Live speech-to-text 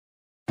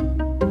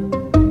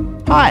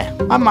Hi,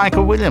 I'm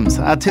Michael Williams,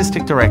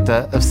 Artistic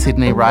Director of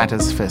Sydney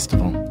Writers'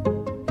 Festival.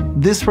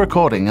 This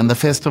recording and the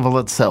festival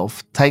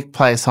itself take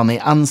place on the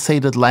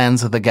unceded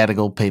lands of the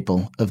Gadigal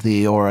people of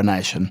the Eora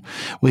Nation.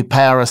 We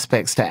pay our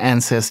respects to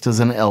ancestors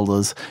and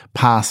elders,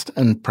 past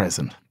and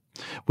present.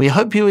 We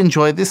hope you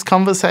enjoy this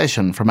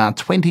conversation from our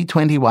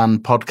 2021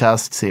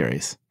 podcast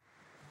series.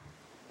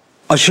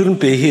 I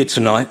shouldn't be here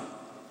tonight.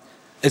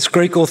 It's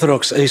Greek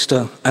Orthodox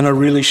Easter, and I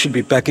really should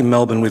be back in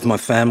Melbourne with my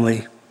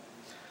family.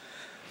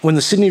 When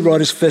the Sydney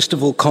Writers'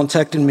 Festival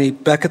contacted me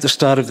back at the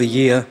start of the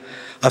year,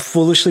 I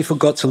foolishly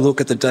forgot to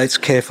look at the dates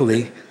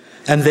carefully,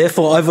 and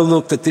therefore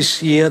overlooked that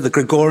this year the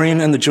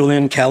Gregorian and the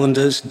Julian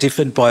calendars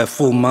differed by a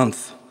full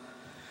month.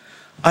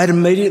 I had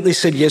immediately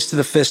said yes to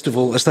the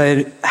festival, as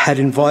they had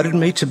invited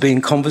me to be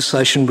in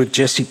conversation with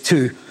Jessie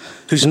Tu,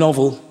 whose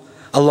novel,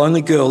 A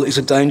Lonely Girl is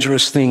a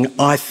Dangerous Thing,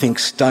 I think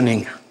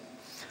stunning.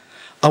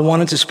 I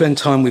wanted to spend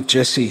time with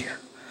Jessie.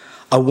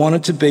 I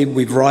wanted to be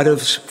with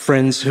writers,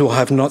 friends who I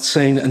have not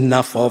seen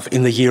enough of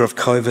in the year of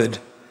COVID.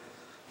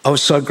 I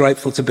was so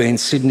grateful to be in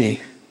Sydney.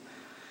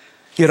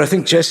 Yet I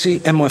think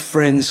Jessie and my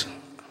friends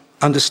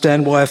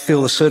understand why I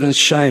feel a certain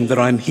shame that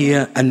I'm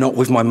here and not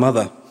with my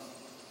mother.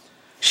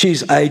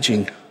 She's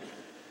ageing.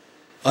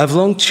 I've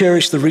long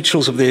cherished the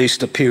rituals of the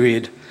Easter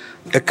period,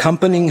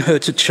 accompanying her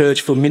to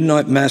church for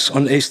midnight mass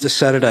on Easter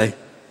Saturday,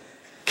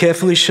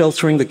 carefully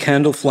sheltering the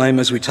candle flame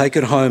as we take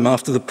it home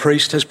after the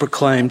priest has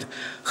proclaimed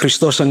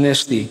Christos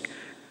Anesti,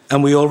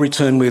 and we all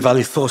return with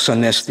Alithos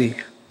Anesti.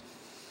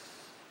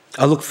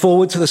 I look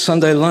forward to the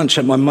Sunday lunch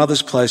at my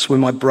mother's place where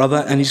my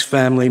brother and his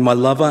family, my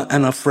lover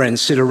and our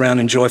friends sit around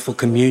in joyful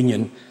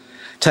communion,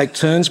 take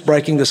turns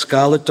breaking the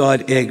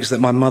scarlet-dyed eggs that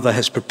my mother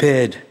has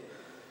prepared.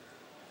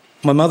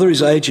 My mother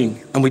is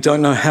ageing, and we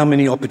don't know how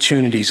many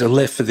opportunities are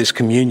left for this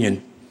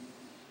communion.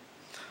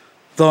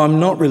 Though I'm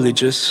not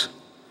religious,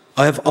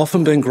 I have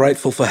often been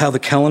grateful for how the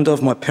calendar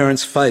of my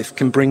parents' faith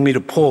can bring me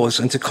to pause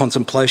and to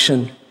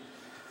contemplation.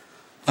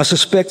 I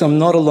suspect I'm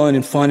not alone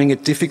in finding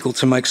it difficult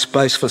to make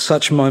space for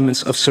such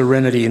moments of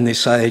serenity in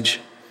this age.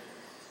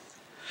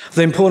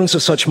 The importance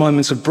of such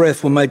moments of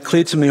breath were made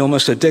clear to me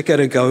almost a decade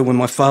ago when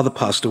my father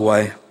passed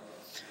away.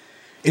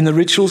 In the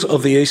rituals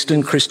of the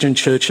Eastern Christian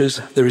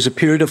churches, there is a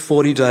period of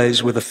 40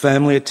 days where the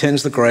family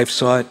attends the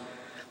gravesite,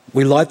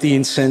 we light the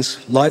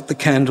incense, light the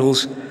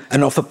candles,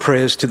 and offer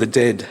prayers to the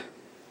dead.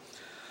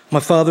 My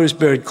father is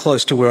buried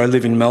close to where I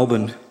live in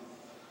Melbourne.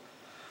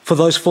 For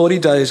those 40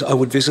 days, I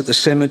would visit the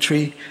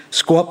cemetery,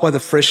 squat by the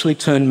freshly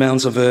turned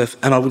mounds of earth,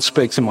 and I would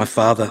speak to my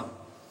father.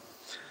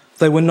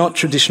 They were not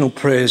traditional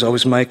prayers I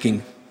was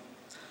making.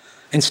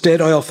 Instead,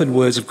 I offered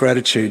words of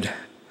gratitude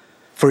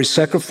for his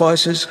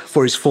sacrifices,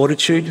 for his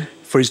fortitude,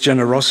 for his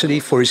generosity,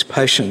 for his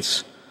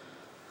patience.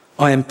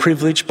 I am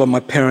privileged, but my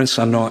parents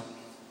are not.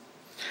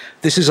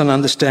 This is an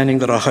understanding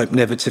that I hope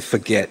never to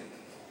forget.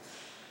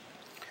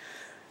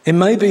 It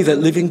may be that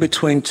living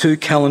between two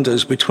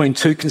calendars, between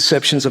two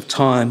conceptions of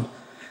time,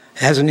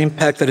 has an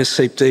impact that has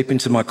seeped deep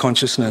into my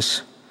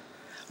consciousness.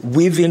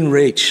 Within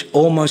reach,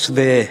 almost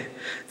there,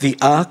 the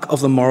arc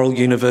of the moral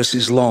universe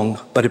is long,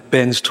 but it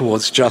bends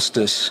towards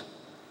justice.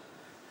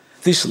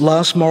 This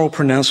last moral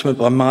pronouncement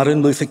by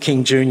Martin Luther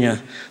King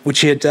Jr., which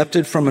he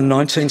adapted from a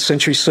 19th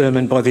century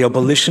sermon by the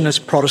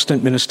abolitionist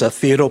Protestant minister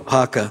Theodore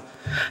Parker,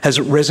 has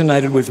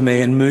resonated with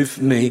me and moved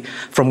me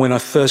from when I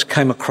first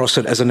came across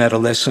it as an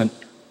adolescent.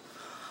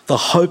 The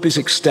hope is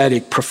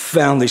ecstatic,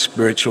 profoundly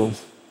spiritual.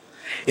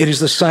 It is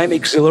the same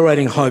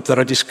exhilarating hope that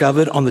I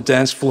discovered on the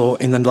dance floor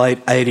in the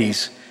late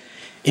 80s,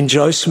 in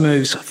Joe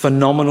Smooth's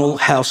phenomenal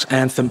house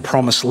anthem,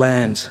 Promised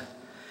Land.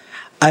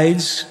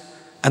 AIDS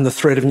and the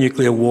threat of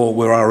nuclear war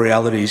were our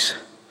realities.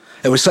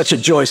 It was such a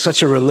joy,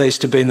 such a release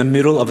to be in the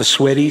middle of a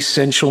sweaty,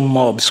 sensual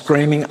mob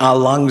screaming our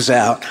lungs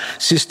out,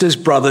 sisters,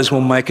 brothers,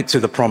 will make it to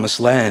the Promised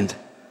Land.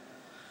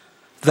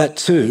 That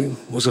too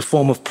was a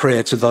form of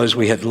prayer to those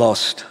we had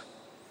lost.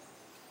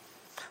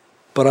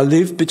 But I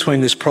live between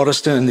this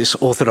Protestant and this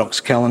Orthodox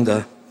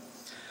calendar,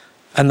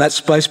 and that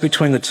space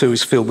between the two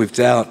is filled with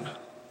doubt.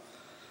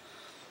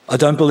 I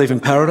don't believe in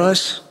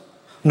paradise,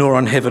 nor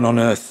on heaven on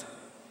earth.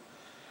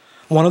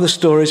 One of the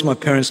stories my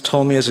parents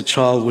told me as a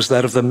child was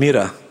that of the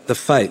Mira, the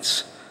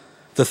Fates,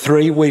 the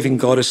three weaving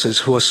goddesses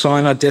who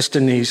assign our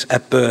destinies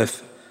at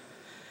birth.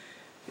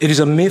 It is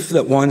a myth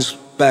that winds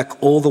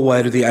back all the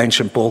way to the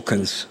ancient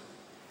Balkans.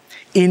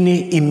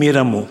 Inni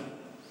imiramu.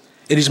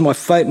 It is my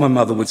fate, my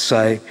mother would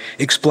say,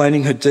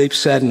 explaining her deep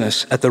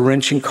sadness at the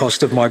wrenching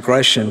cost of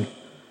migration,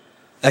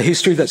 a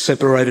history that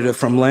separated her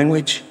from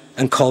language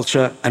and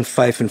culture and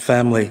faith and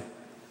family,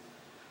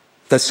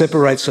 that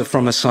separates her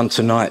from her son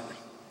tonight.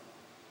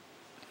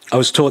 I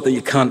was taught that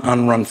you can't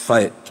unrun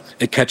fate.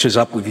 It catches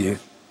up with you.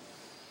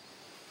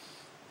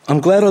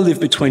 I'm glad I live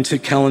between two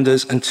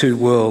calendars and two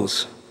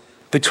worlds,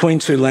 between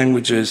two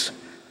languages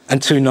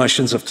and two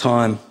notions of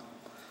time.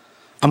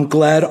 I'm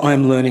glad I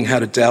am learning how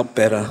to doubt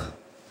better.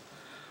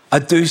 I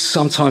do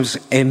sometimes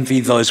envy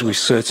those with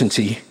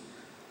certainty.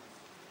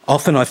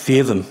 Often I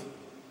fear them.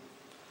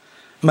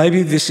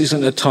 Maybe this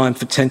isn't a time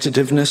for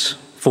tentativeness,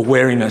 for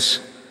wariness.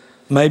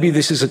 Maybe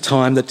this is a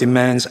time that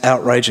demands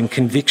outrage and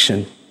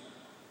conviction,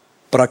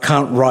 but I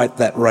can't write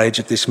that rage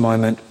at this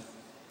moment.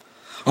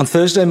 On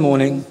Thursday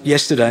morning,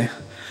 yesterday,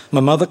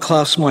 my mother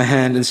clasped my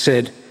hand and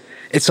said,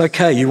 "It's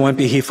okay, you won't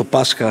be here for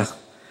Pascha.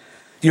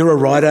 You're a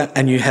writer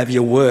and you have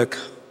your work.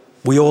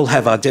 We all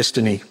have our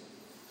destiny."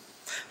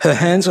 Her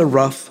hands are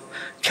rough,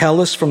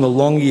 callous from the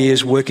long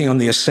years working on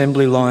the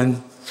assembly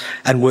line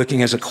and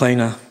working as a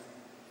cleaner.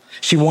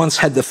 She once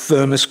had the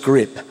firmest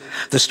grip.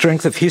 The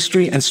strength of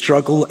history and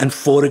struggle and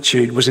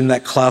fortitude was in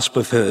that clasp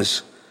of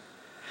hers.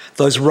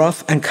 Those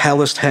rough and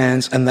calloused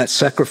hands and that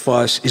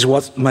sacrifice is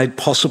what made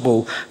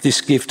possible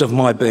this gift of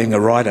my being a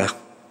writer.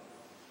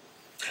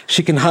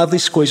 She can hardly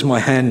squeeze my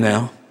hand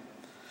now.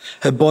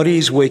 Her body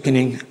is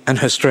weakening and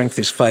her strength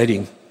is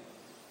fading.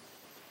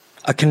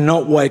 I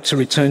cannot wait to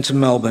return to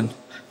Melbourne,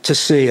 to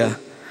see her,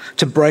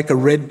 to break a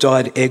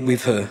red-dyed egg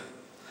with her.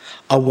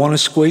 I want to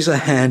squeeze her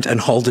hand and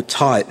hold it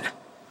tight.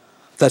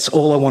 That's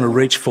all I want to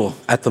reach for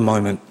at the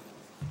moment.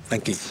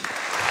 Thank you.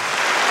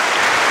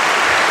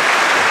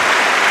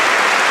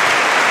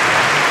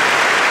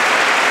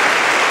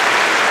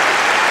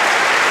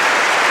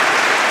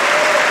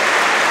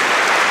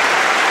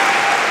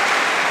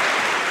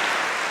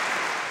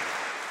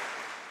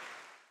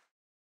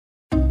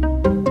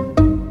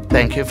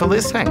 Thank you for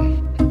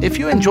listening. If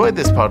you enjoyed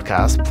this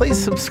podcast,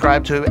 please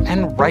subscribe to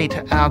and rate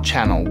our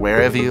channel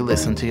wherever you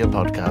listen to your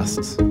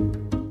podcasts.